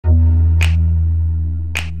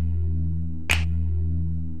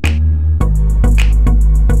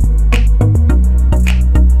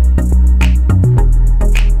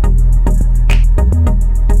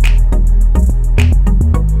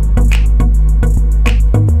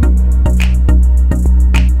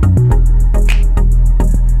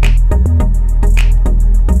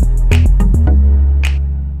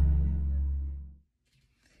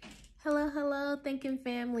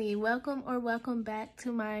welcome back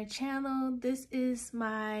to my channel. This is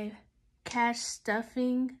my cash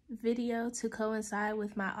stuffing video to coincide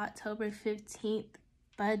with my October 15th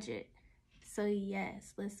budget. So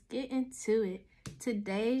yes, let's get into it.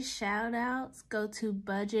 Today's shout outs go to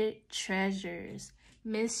Budget Treasures,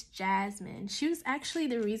 Miss Jasmine. She was actually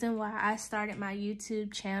the reason why I started my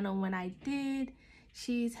YouTube channel when I did.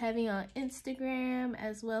 She's heavy on Instagram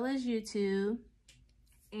as well as YouTube,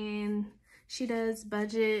 and she does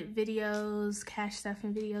budget videos, cash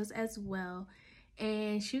stuffing videos as well.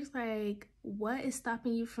 And she was like, what is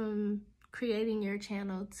stopping you from creating your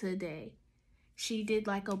channel today? She did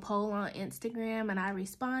like a poll on Instagram and I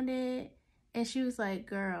responded, and she was like,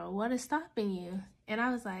 girl, what is stopping you? And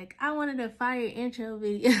I was like, I wanted a fire intro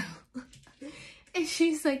video. And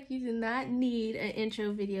she's like, you do not need an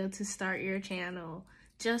intro video to start your channel.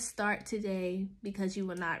 Just start today because you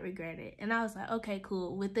will not regret it. And I was like, okay,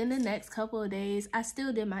 cool. Within the next couple of days, I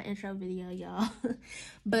still did my intro video, y'all.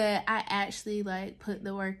 But I actually like put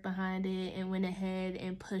the work behind it and went ahead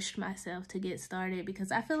and pushed myself to get started,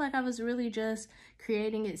 because I feel like I was really just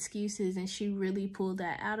creating excuses, and she really pulled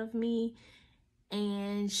that out of me.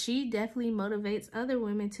 And she definitely motivates other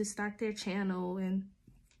women to start their channel and,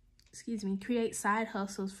 create side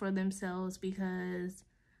hustles for themselves, because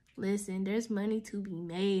listen, there's money to be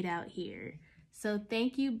made out here. So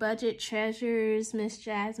thank you, Budget Treasures, Miss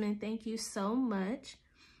Jasmine. Thank you so much.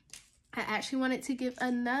 I actually wanted to give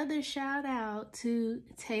another shout out to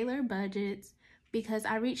Taylor Budgets, because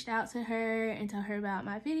I reached out to her and told her about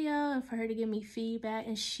my video and for her to give me feedback,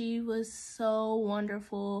 and she was so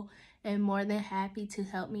wonderful and more than happy to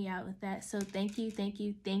help me out with that. So thank you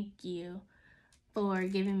for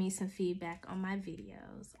giving me some feedback on my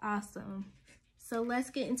videos. Awesome. So let's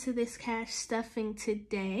get into this cash stuffing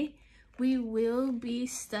today. We will be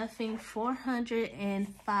stuffing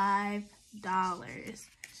 $405.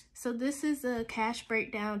 So this is a cash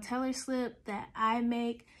breakdown teller slip that I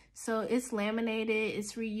make. So it's laminated,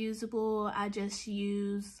 it's reusable. I just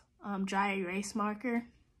use dry erase marker.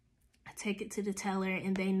 I take it to the teller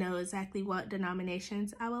and they know exactly what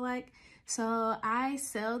denominations I would like. So I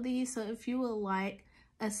sell these, so if you would like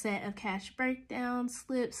a set of cash breakdown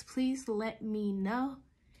slips, please let me know.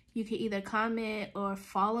 You can either comment or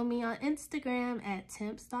follow me on Instagram at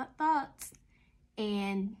temps.thoughts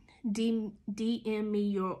and DM me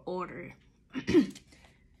your order. I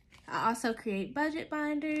also create budget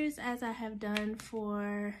binders, as I have done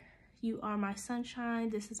for You Are My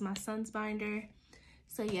Sunshine. This is my son's binder.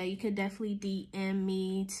 So yeah, you could definitely DM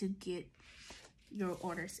me to get your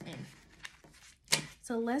orders in.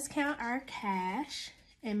 So let's count our cash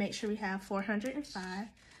and make sure we have 405.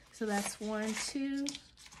 So that's 1, 2,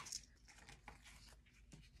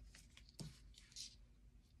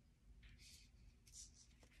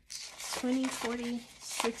 20, 40,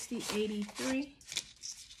 60, 83,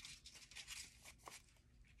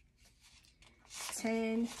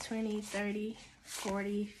 10, 20, 30,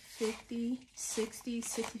 40, 50, 60,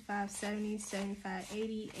 65, 70, 75,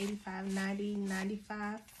 80, 85, 90,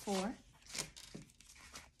 95, 4.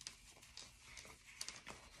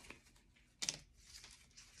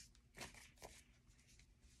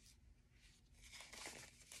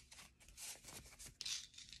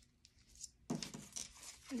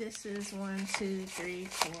 This is 1, 2, 3,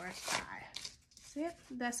 4, 5. So yep,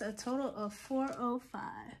 that's a total of 405.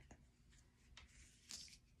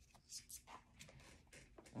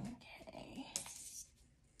 Okay.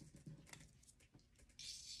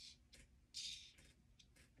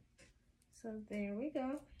 So there we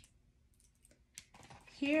go.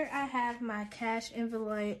 Here I have my cash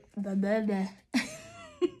envelope.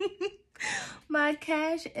 My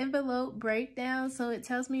cash envelope breakdown, so it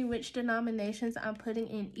tells me which denominations I'm putting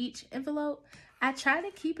in each envelope. I try to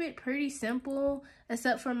keep it pretty simple,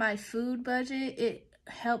 except for my food budget. It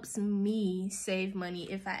helps me save money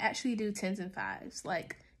if I actually do 10s and 5s.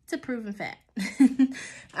 Like, it's a proven fact.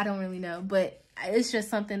 I don't really know, but it's just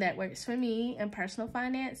something that works for me, and personal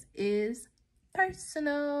finance is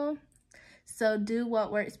personal. So do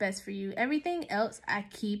what works best for you. Everything else I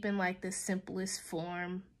keep in like the simplest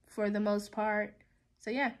form for the most part.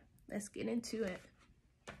 So yeah, let's get into it.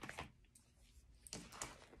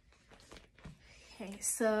 Okay,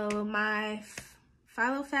 so my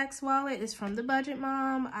filofax wallet is from the Budget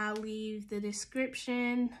Mom. I'll leave the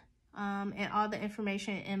description and all the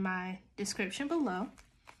information in my description below.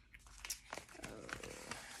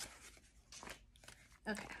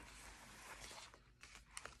 Okay.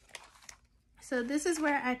 So this is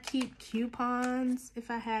where I keep coupons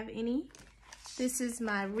if I have any. This is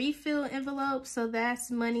my refill envelope, so that's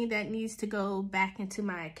money that needs to go back into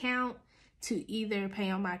my account to either pay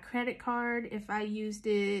on my credit card if I used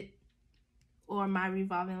it or my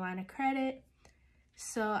revolving line of credit.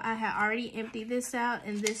 So I had already emptied this out,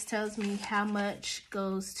 and this tells me how much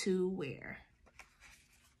goes to where.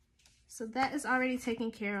 So that is already taken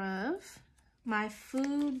care of. My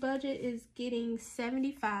food budget is getting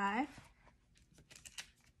 75.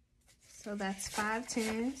 So that's 5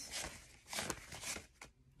 10s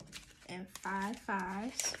and 5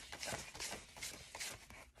 5s.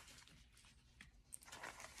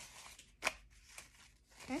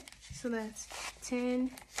 Okay, so that's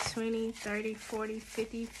 10, 20, 30, 40,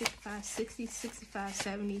 50, 55, 60, 65,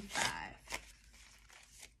 75.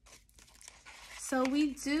 So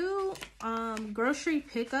we do grocery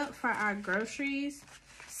pickup for our groceries.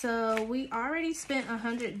 So we already spent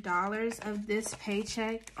 $100 of this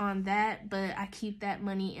paycheck on that, but I keep that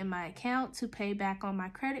money in my account to pay back on my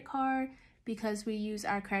credit card because we use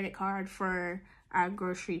our credit card for our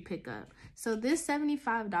grocery pickup. So this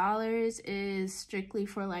 $75 is strictly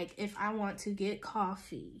for like if I want to get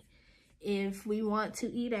coffee, if we want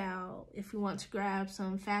to eat out, if we want to grab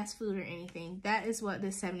some fast food or anything. That is what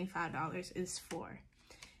this $75 is for.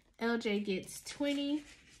 LJ gets 20.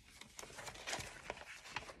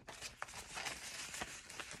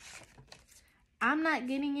 I'm not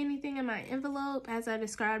getting anything in my envelope as I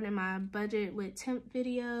described in my budget with temp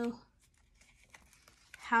video.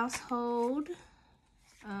 Household.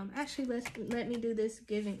 Actually, let me do this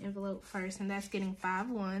giving envelope first, and that's getting 5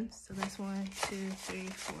 1s. So that's 1, 2, 3,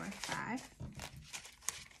 4, 5.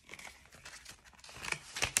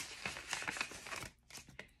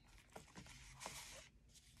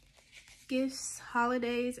 Gifts,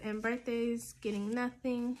 holidays, and birthdays getting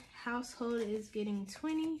nothing. Household is getting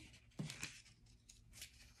 20.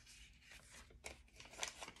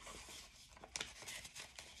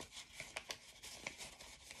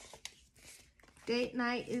 Date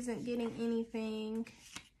night isn't getting anything.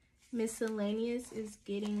 Miscellaneous is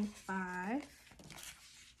getting 5.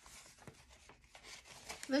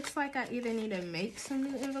 Looks like I either need to make some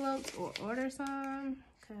new envelopes or order some,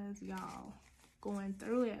 because y'all going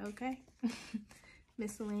through it, okay?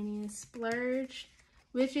 Miscellaneous. Splurge,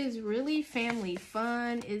 which is really family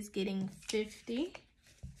fun, is getting 50.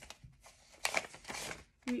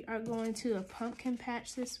 We are going to a pumpkin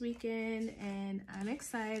patch this weekend, and I'm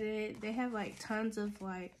excited. They have like tons of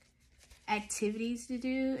like activities to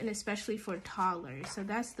do, and especially for toddlers. So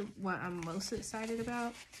that's what I'm most excited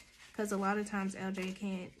about, because a lot of times LJ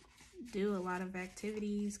can't do a lot of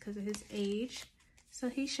activities because of his age. So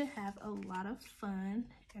he should have a lot of fun,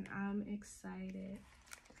 and I'm excited.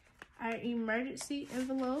 Our emergency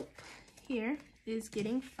envelope here is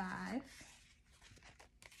getting 5.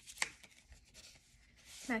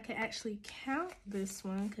 I can actually count this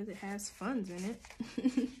one because it has funds in it.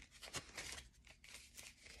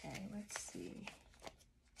 Okay, let's see.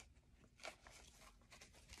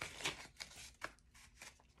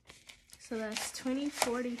 So that's 20,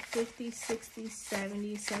 40, 50, 60,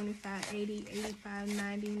 70, 75, 80, 85,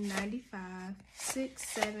 90, 95, 6,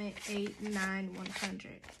 7, 8, 9,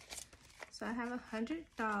 100. So I have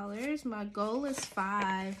 $100. My goal is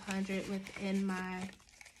 500 within my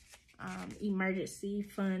emergency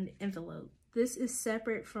fund envelope. This is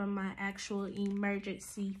separate from my actual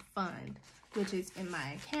emergency fund, which is in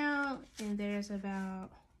my account, and there's about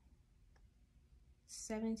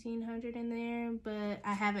 $1,700 in there, but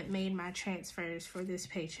I haven't made my transfers for this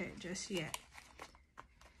paycheck just yet.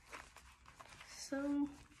 So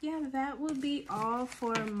yeah, that would be all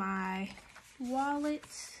for my wallet.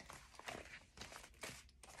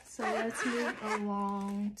 So let's move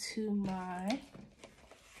along to my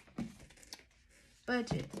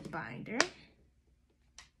budget binder.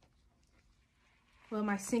 Well,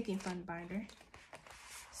 my sinking fund binder.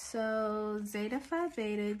 So Zeta Phi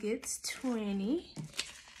Beta gets 20.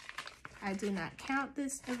 I do not count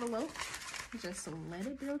this envelope, just let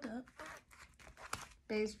it build up.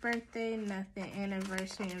 Babe's birthday, nothing.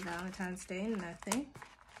 Anniversary and Valentine's Day, nothing.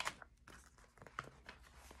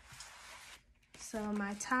 So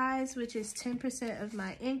my tithes, which is 10% of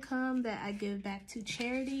my income that I give back to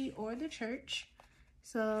charity or the church.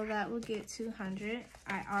 So that will get 200.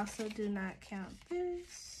 I also do not count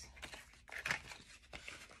this.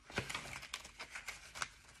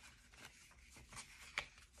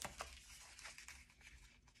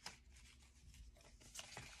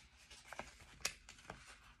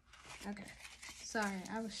 Okay, sorry,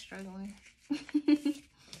 I was struggling.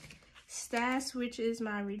 Stash, which is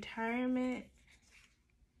my retirement.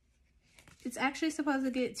 It's actually supposed to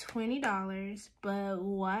get $20, but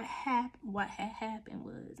what had happened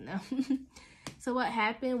was, no. So what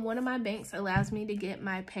happened, one of my banks allows me to get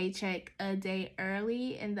my paycheck a day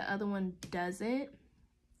early and the other one doesn't.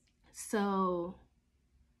 So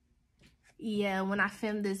yeah, when I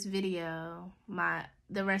filmed this video,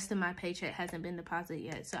 the rest of my paycheck hasn't been deposited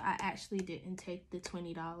yet, so I actually didn't take the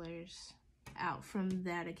 $20 out from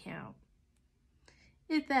that account.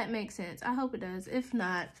 If that makes sense. I hope it does. If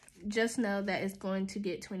not, just know that it's going to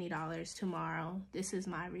get $20 tomorrow. This is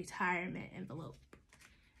my retirement envelope.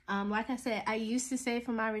 Like I said, I used to save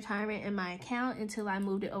for my retirement in my account until I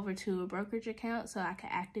moved it over to a brokerage account so I could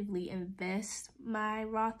actively invest my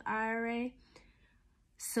Roth IRA.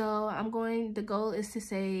 So the goal is to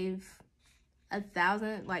save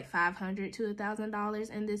 $1,000, like $500 to $1,000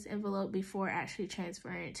 in this envelope before actually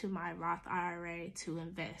transferring it to my Roth IRA to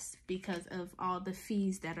invest because of all the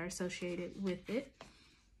fees that are associated with it.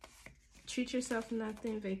 Treat yourself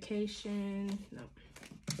nothing, vacation, no.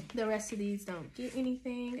 The rest of these don't get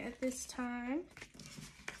anything at this time.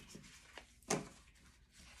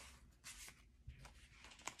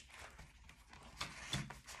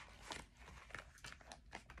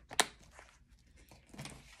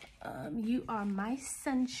 You Are My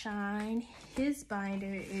Sunshine. His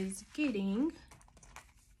binder is getting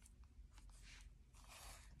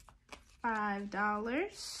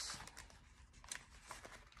 $5.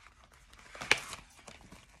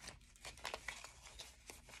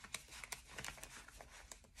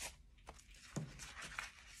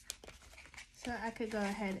 So I could go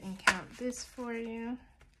ahead and count this for you.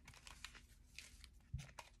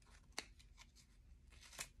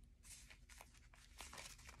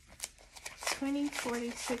 $20,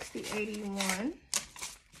 $40, $60, $81,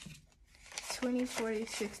 $20, $40,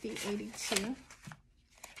 $60, $82,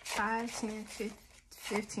 $5, $10,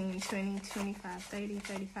 $15, $20, $25, $30,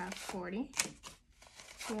 $35,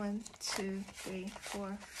 $40, 1, 2, 3,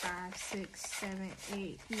 4, 5, 6, 7,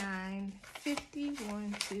 8, 9, 50,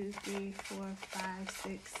 1, 2, 3, 4, 5,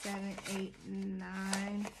 6, 7, 8,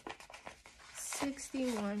 9,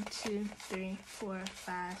 60, 1, 2, 3, 4,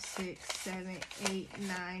 5, 6, 7, 8,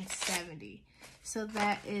 9, 70. So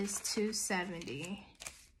that is $270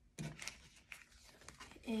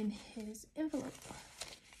 in his envelope.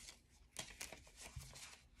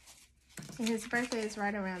 And his birthday is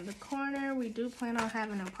right around the corner. We do plan on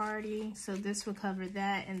having a party, so this will cover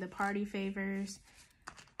that and the party favors.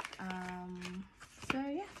 So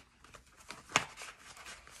yeah.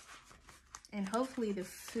 And hopefully the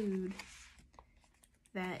food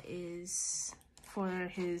that is for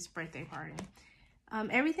his birthday party.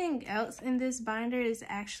 Everything else in this binder is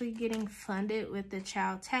actually getting funded with the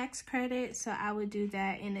child tax credit, so I would do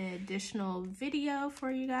that in an additional video for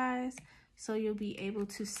you guys, so you'll be able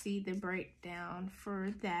to see the breakdown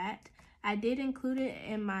for that. I did include it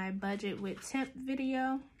in my budget with temp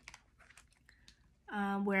video,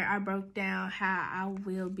 where I broke down how I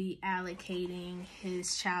will be allocating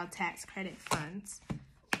his child tax credit funds,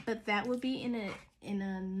 but that would be in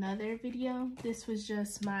another video. This was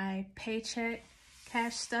just my paycheck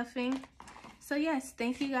cash stuffing. So yes,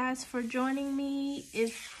 thank you guys for joining me.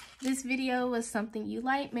 If this video was something you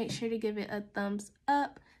like, make sure to give it a thumbs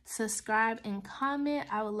up, subscribe, and comment.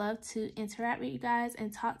 I would love to interact with you guys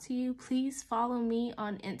and talk to you. Please follow me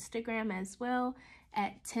on Instagram as well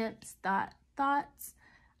at temps.thoughts.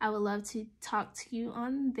 I would love to talk to you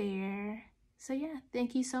on there. So yeah,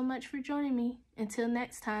 thank you so much for joining me. Until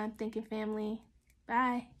next time, thinking family.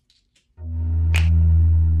 Bye.